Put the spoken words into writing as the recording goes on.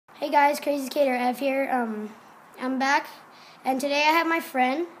guys, Crazy Skater F here. I'm back, and today I have my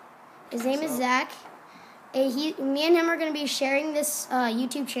friend. His name is Zach. Me and him are gonna be sharing this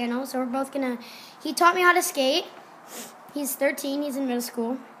YouTube channel. So we're both gonna. He taught me how to skate. He's 13. He's in middle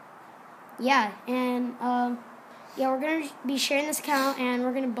school. Yeah, and we're gonna be sharing this account, and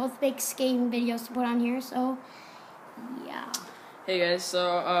we're gonna both make skating videos to put on here. So yeah. Hey guys,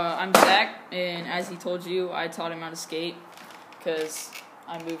 so I'm Zach, and as he told you, I taught him how to skate because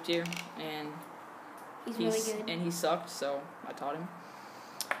I moved here and He's really good. And he sucked, so I taught him.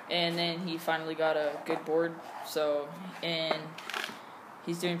 And then he finally got a good board, and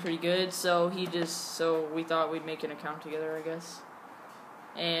he's doing pretty good. So we thought we'd make an account together, I guess.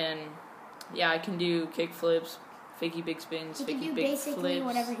 And yeah, I can do kick flips, fakey big spins, he fakey can do big basically flips,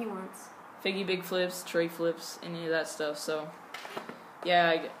 whatever he wants. fakey big flips, tray flips, any of that stuff. So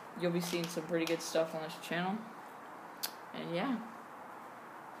yeah, you'll be seeing some pretty good stuff on this channel. And yeah.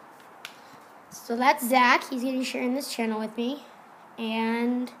 So that's Zach. He's going to be sharing this channel with me.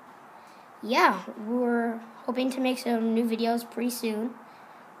 And yeah, we're hoping to make some new videos pretty soon.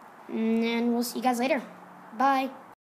 And then we'll see you guys later. Bye.